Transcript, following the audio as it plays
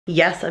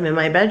Yes, I'm in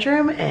my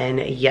bedroom, and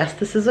yes,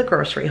 this is a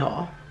grocery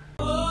haul.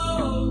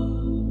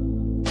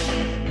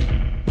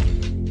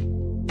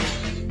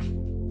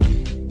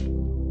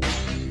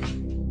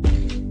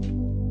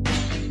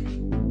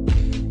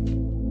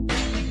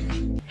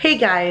 Hey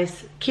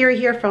guys, Kira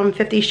here from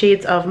 50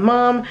 Shades of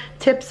Mom,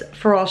 tips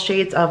for all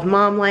shades of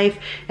mom life,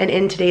 and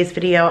in today's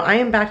video I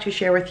am back to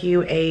share with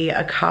you a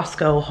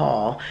Costco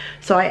haul.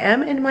 So I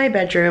am in my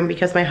bedroom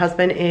because my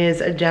husband is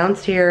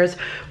downstairs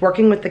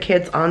working with the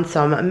kids on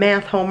some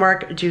math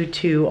homework due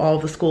to all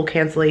the school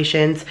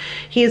cancellations.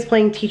 He is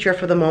playing teacher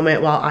for the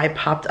moment while I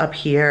popped up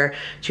here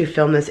to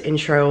film this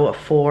intro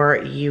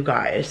for you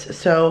guys.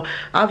 So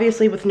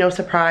obviously, with no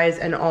surprise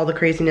and all the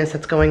craziness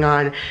that's going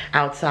on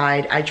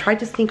outside, I tried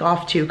to sneak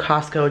off to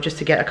Costco just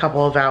to get a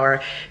couple of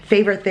our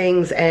favorite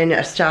things and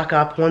stock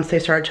up. Once they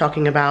started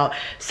talking about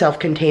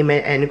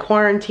self-containment and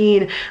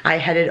quarantine, I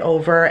headed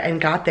over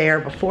and got there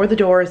before the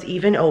doors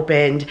even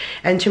opened,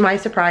 and to my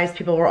surprise,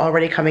 people were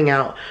already coming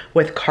out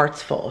with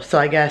carts full. So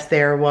I guess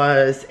there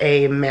was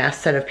a mass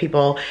set of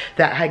people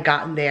that had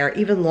gotten there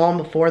even long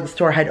before the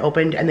store had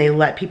opened, and they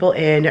let people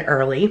in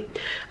early.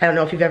 I don't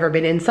know if you've ever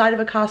been inside of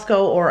a Costco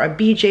or a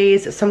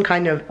BJ's, some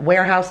kind of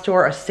warehouse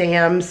store, a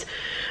Sam's,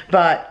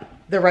 but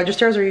the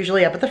registers are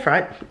usually up at the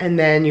front, and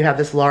then you have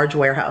this large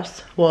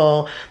warehouse.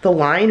 Well, the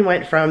line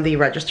went from the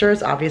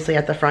registers, obviously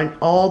at the front,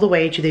 all the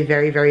way to the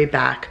very, very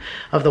back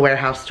of the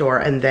warehouse store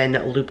and then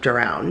looped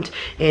around.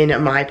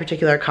 In my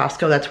particular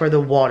Costco, that's where the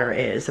water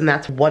is, and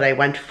that's what I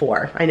went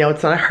for. I know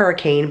it's not a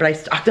hurricane, but I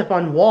stocked up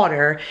on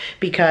water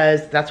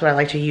because that's what I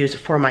like to use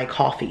for my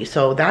coffee.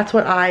 So that's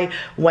what I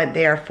went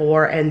there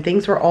for, and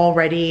things were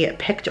already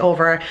picked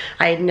over.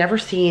 I had never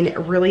seen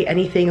really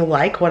anything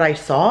like what I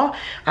saw.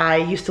 I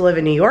used to live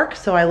in New York,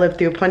 so I lived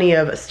through plenty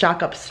of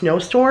stock up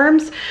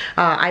snowstorms.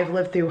 I've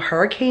lived through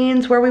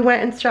hurricanes where we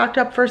went and stocked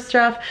up for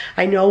stuff.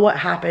 I know what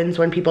happens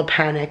when people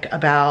panic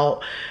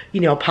about,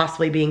 you know,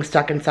 possibly being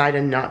stuck inside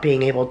and not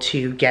being able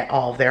to get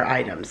all of their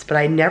items. But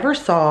I never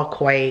saw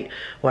quite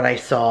what I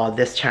saw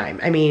this time.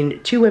 I mean,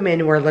 two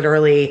women were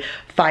literally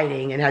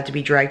fighting and had to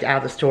be dragged out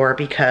of the store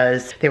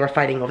because they were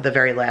fighting over the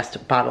very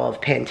last bottle of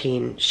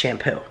Pantene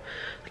shampoo.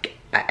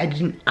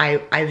 I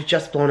was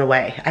just blown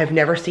away. I've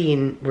never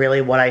seen really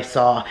what I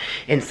saw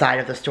inside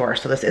of the store.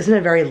 So this isn't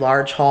a very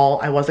large haul.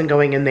 I wasn't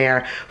going in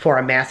there for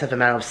a massive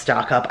amount of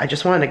stock up. I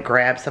just wanted to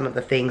grab some of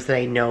the things that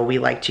I know we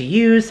like to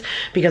use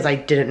because I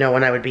didn't know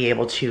when I would be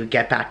able to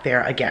get back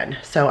there again.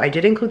 So I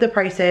did include the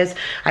prices.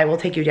 I will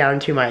take you down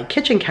to my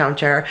kitchen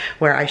counter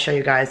where I show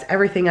you guys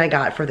everything I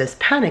got for this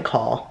panic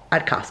haul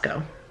at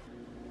Costco.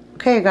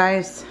 Okay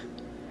guys,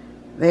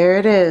 there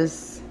it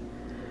is.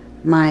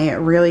 My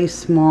really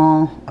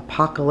small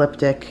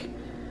apocalyptic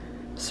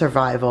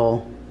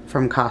survival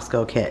from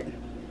Costco kit.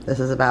 This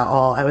is about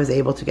all I was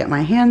able to get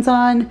my hands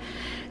on,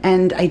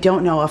 and I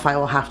don't know if I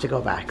will have to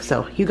go back.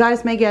 So you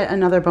guys may get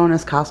another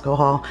bonus Costco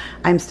haul.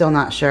 I'm still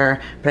not sure,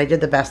 but I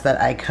did the best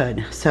that I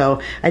could. So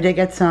I did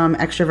get some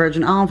extra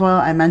virgin olive oil.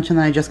 I mentioned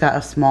that I just got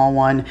a small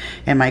one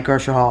in my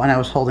grocery haul, and I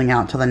was holding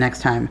out till the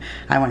next time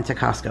I went to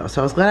Costco.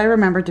 So I was glad I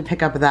remembered to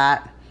pick up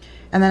that.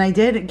 And then I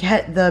did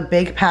get the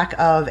big pack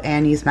of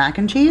Annie's mac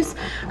and cheese.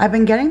 I've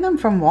been getting them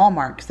from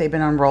Walmart because they've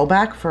been on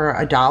rollback for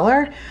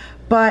 $1,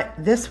 but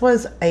this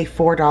was a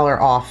 $4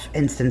 off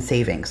instant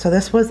savings. So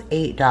this was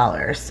 $8.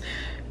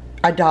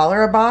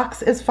 $1 a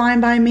box is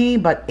fine by me,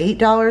 but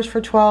 $8 for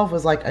 12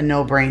 was like a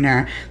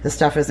no-brainer. The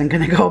stuff isn't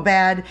gonna go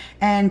bad,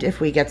 and if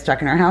we get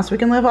stuck in our house, we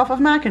can live off of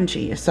mac and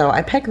cheese. So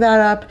I picked that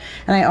up,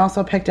 and I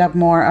also picked up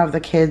more of the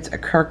kids'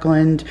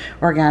 Kirkland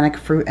organic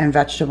fruit and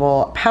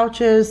vegetable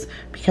pouches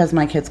because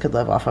my kids could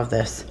live off of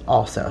this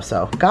also.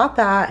 So got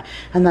that,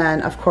 and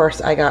then of course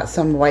I got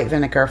some white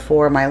vinegar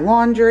for my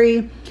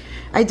laundry.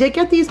 I did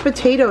get these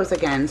potatoes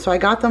again, so I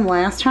got them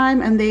last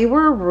time and they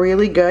were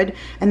really good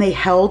and they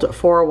held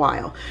for a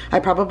while. I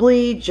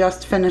probably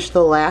just finished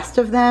the last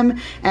of them,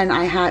 and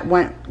I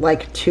went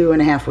like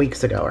 2.5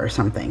 weeks ago or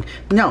something.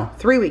 No,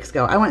 3 weeks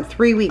ago. I went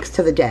 3 weeks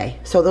to the day.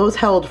 So those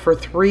held for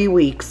 3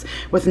 weeks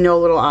with no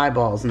little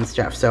eyeballs and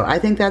stuff. So I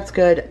think that's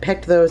good.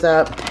 Picked those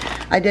up.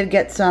 I did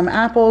get some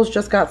apples,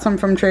 just got some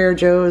from Trader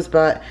Joe's,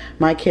 but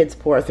my kids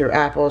pour through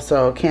apples,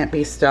 so can't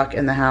be stuck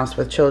in the house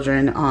with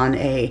children on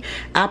a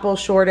apple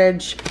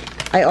shortage.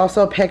 I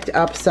also picked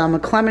up some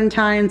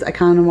clementines. I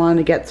kind of wanted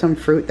to get some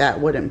fruit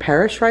that wouldn't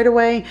perish right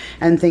away,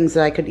 and things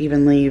that I could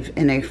even leave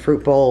in a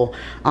fruit bowl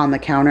on the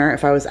counter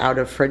if I was out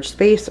of fridge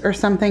space or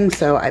something.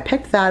 So I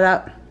picked that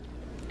up.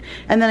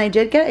 And then I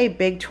did get a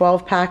big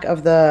 12 pack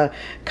of the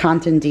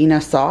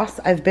Contandina sauce.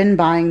 I've been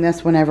buying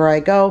this whenever I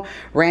go,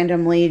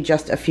 randomly,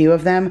 just a few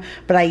of them,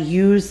 but I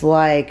use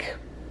like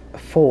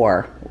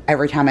 4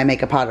 every time I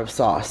make a pot of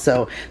sauce.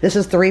 So this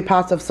is 3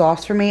 pots of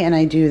sauce for me, and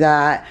I do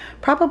that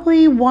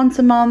probably once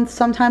a month,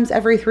 sometimes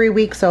every 3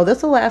 weeks. So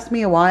this will last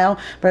me a while,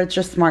 but it's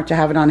just smart to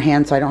have it on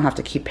hand so I don't have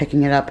to keep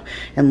picking it up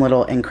in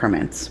little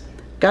increments.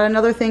 Got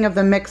another thing of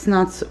the mixed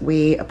nuts.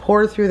 We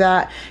poured through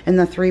that in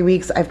the 3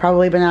 weeks. I've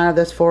probably been out of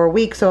this for a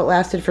week, so it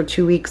lasted for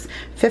 2 weeks.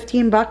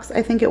 15 bucks,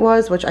 I think it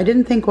was, which I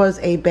didn't think was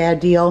a bad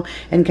deal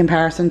in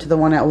comparison to the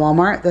one at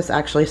Walmart. This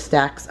actually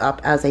stacks up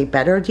as a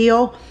better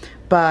deal,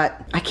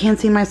 but I can't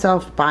see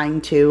myself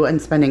buying 2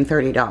 and spending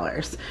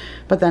 $30.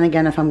 But then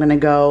again, if I'm gonna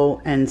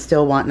go and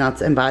still want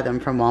nuts and buy them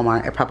from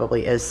Walmart, it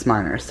probably is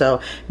smarter. So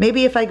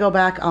maybe if I go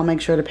back, I'll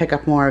make sure to pick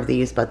up more of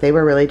these, but they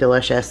were really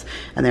delicious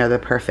and they're the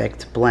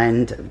perfect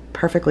blend,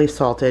 perfectly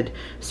salted,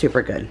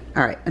 super good.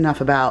 All right,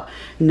 enough about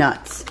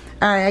nuts.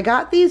 All right, I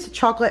got these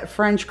chocolate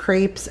French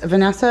crepes.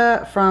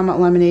 Vanessa from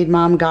Lemonade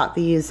Mom got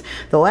these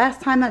the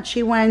last time that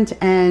she went,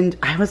 and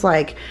I was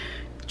like,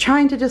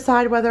 trying to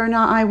decide whether or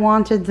not I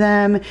wanted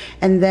them,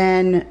 and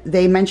then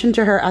they mentioned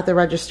to her at the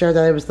register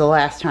that it was the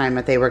last time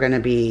that they were going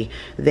to be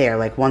there.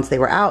 Like once they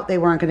were out, they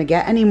weren't going to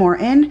get any more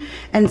in,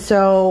 and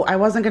so I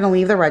wasn't going to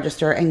leave the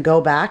register and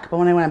go back. But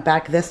when I went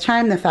back this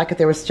time, the fact that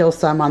there was still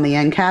some on the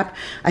end cap,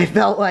 I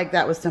felt like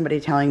that was somebody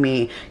telling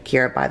me,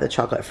 Kira, buy the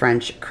chocolate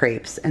French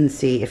crepes and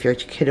see if your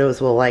kiddos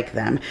will like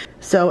them.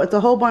 So it's a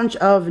whole bunch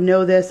of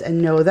know this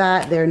and know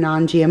that. They're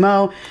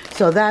non-GMO,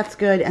 so that's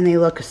good, and they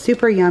look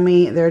super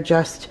yummy. They're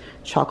just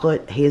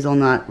chocolate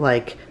hazelnut,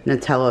 like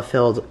Nutella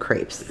filled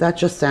crepes. That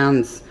just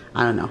sounds,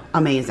 I don't know,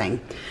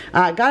 amazing.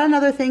 Got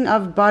another thing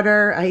of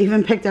butter. I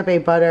even picked up a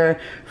butter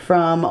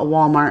from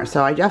Walmart,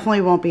 so I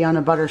definitely won't be on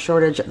a butter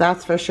shortage,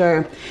 that's for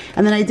sure.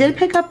 And then I did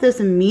pick up this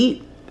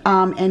meat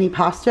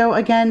antipasto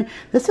again.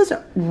 This is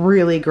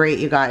really great,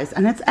 you guys,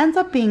 and it ends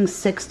up being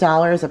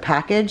 $6 a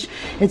package.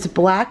 It's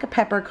black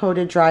pepper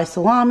coated dry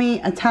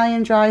salami,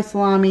 Italian dry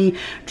salami,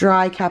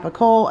 dry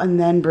capicola, and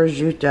then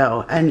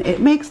prosciutto, and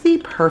it makes the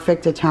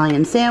perfect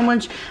Italian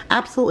sandwich.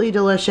 Absolutely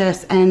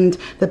delicious, and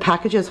the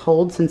packages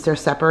hold since they're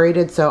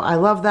separated, so I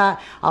love that.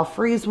 I'll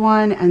freeze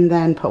one and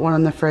then put one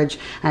in the fridge,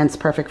 and it's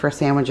perfect for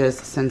sandwiches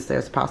since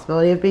there's a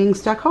possibility of being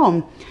stuck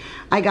home.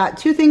 I got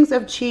 2 things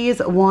of cheese,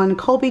 one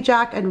Colby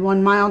Jack and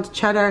one mild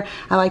cheddar.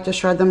 I like to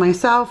shred them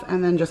myself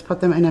and then just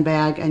put them in a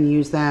bag and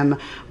use them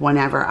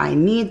whenever I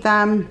need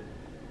them.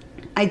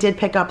 I did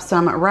pick up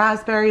some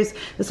raspberries.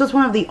 This was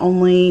one of the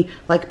only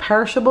like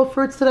perishable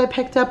fruits that I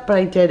picked up, but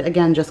I did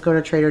again just go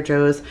to Trader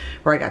Joe's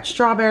where I got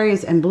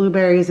strawberries and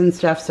blueberries and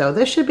stuff, so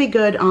this should be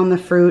good on the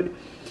fruit.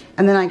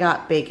 And then I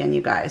got bacon,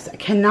 you guys. I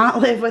cannot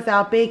live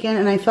without bacon,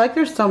 and I feel like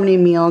there's so many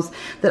meals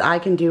that I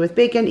can do with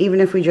bacon, even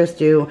if we just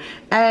do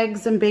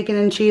eggs and bacon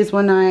and cheese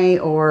one night,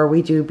 or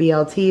we do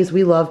BLTs.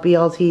 We love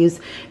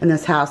BLTs in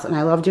this house, and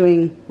I love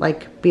doing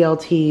like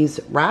BLTs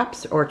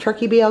wraps or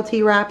turkey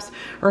BLT wraps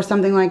or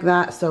something like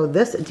that. So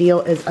this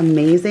deal is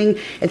amazing.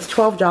 It's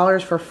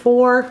 $12 for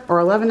 4 or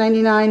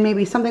 $11.99,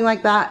 maybe something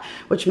like that,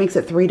 which makes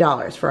it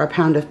 $3 for a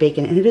pound of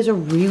bacon. And it is a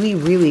really,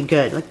 really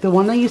good. Like the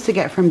one I used to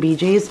get from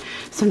BJ's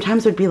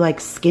sometimes would be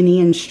like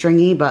skinny and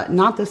stringy, but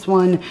not this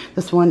one.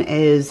 This one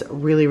is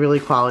really,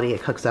 really quality.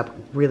 It cooks up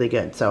really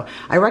good. So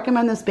I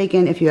recommend this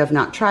bacon if you have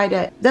not tried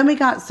it. Then we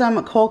got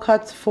some cold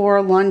cuts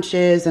for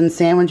lunches and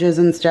sandwiches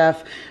and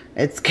stuff.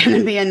 It's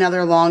gonna be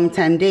another long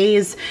 10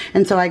 days.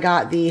 And so I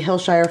got the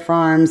Hillshire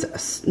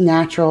Farms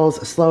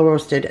Naturals slow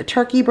roasted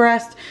turkey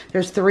breast.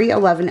 There's 3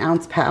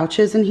 11-ounce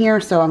pouches in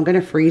here, so I'm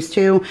gonna freeze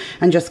 2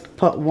 and just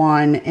put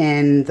 1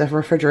 in the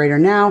refrigerator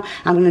now.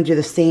 I'm gonna do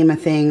the same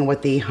thing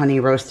with the honey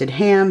roasted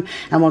ham,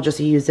 and we'll just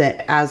use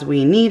it as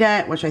we need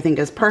it, which I think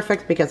is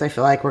perfect because I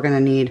feel like we're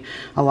gonna need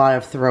a lot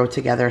of throw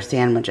together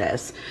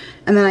sandwiches.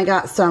 And then I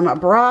got some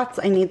brats.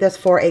 I need this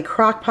for a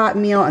crock pot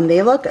meal, and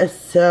they look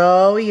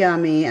so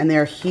yummy, and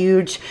they're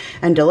huge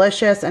and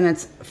delicious, and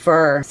it's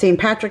for St.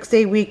 Patrick's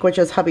Day week, which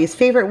is hubby's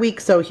favorite week,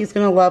 so he's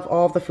gonna love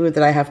all of the food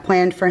that I have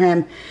planned for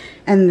him.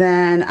 And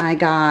then I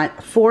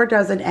got 4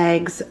 dozen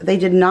eggs. They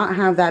did not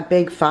have that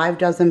big 5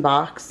 dozen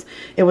box.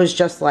 It was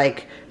just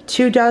like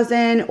 2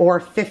 dozen or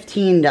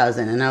 15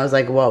 dozen. And I was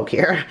like, whoa,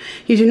 Kira,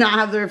 you do not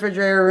have the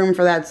refrigerator room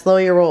for that. Slow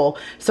your roll.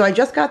 So I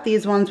just got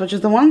these ones, which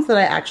is the ones that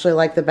I actually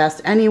like the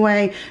best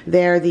anyway.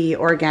 They're the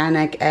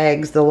organic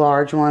eggs, the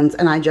large ones.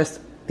 And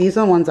these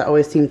are the ones that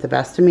always seem the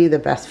best to me, the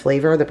best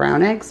flavor, the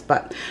brown eggs,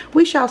 but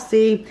we shall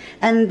see.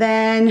 And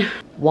then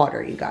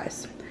water, you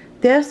guys.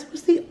 This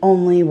was the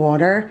only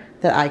water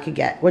that I could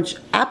get, which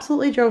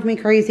absolutely drove me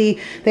crazy.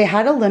 They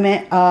had a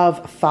limit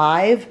of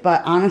 5,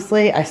 but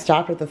honestly, I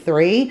stopped at the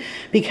 3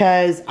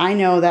 because I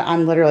know that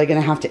I'm literally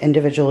gonna have to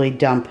individually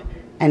dump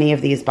any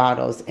of these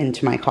bottles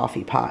into my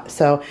coffee pot.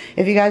 So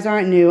if you guys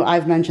aren't new,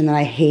 I've mentioned that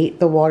I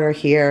hate the water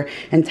here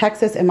in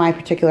Texas, in my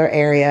particular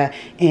area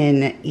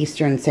in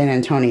Eastern San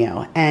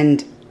Antonio.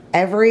 And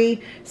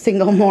every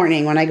single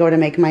morning when I go to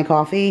make my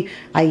coffee,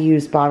 I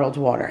use bottled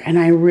water. And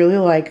I really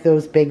like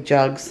those big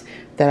jugs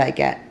that I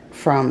get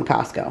from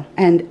Costco.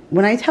 And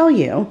when I tell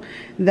you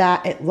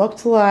that it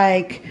looked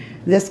like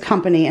this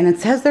company, and it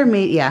says they're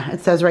made, yeah, it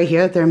says right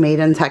here that they're made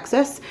in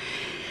Texas.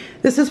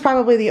 This is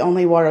probably the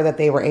only water that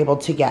they were able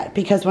to get,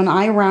 because when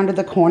I rounded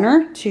the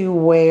corner to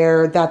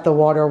where that the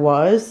water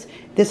was,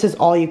 this is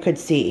all you could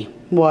see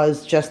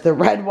was just the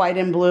red, white,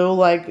 and blue,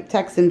 like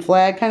Texan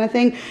flag kind of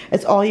thing.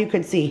 It's all you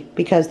could see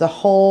because the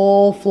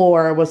whole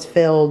floor was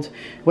filled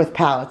with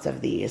pallets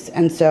of these.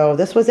 And so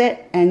this was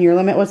it, and your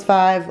limit was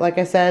 5. Like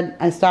I said,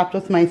 I stopped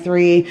with my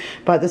 3,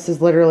 but this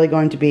is literally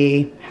going to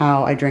be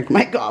how I drink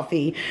my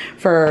coffee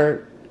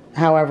for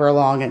however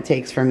long it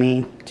takes for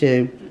me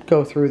to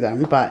go through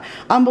them. But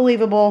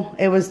unbelievable.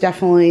 It was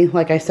definitely,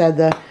 like I said,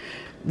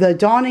 the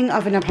dawning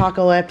of an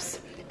apocalypse.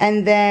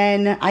 And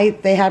then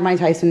they had my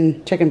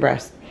Tyson chicken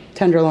breast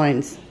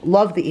tenderloins.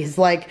 Love these.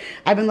 Like,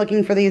 I've been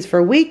looking for these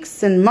for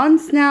weeks and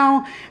months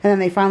now, and then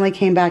they finally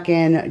came back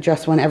in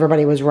just when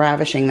everybody was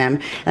ravishing them.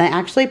 And I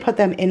actually put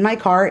them in my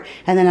cart,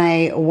 and then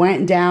I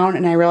went down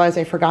and I realized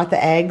I forgot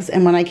the eggs,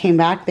 and when I came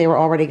back they were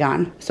already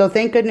gone. So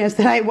thank goodness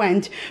that I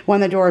went when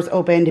the doors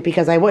opened,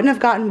 because I wouldn't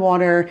have gotten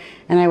water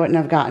and I wouldn't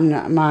have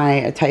gotten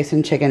my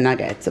Tyson chicken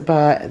nuggets.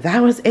 But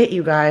that was it,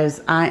 you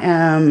guys. I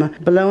am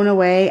blown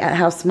away at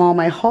how small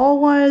my haul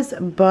was,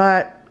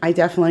 but I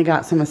definitely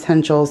got some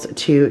essentials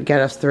to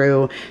get us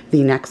through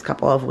the next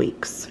couple of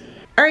weeks.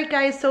 Alright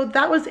guys, so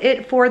that was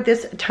it for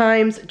this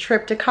time's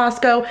trip to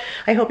Costco.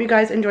 I hope you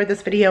guys enjoyed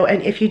this video,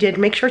 and if you did,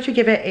 make sure to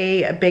give it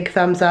a big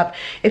thumbs up.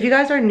 If you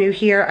guys are new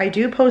here, I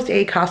do post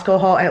a Costco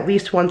haul at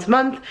least once a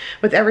month.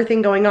 With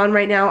everything going on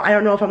right now, I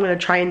don't know if I'm going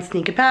to try and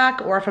sneak it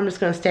back, or if I'm just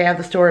going to stay out of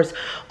the stores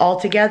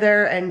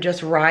altogether and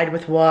just ride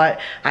with what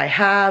I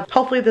have.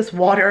 Hopefully this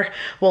water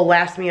will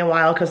last me a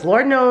while, because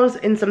Lord knows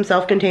in some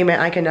self-containment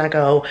I cannot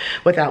go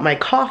without my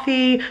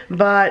coffee.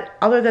 But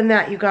other than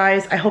that, you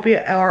guys, I hope you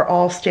are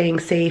all staying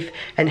safe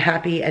and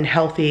happy and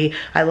healthy.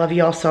 I love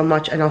you all so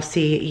much, and I'll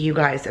see you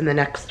guys in the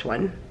next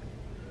one.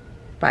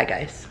 Bye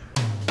guys.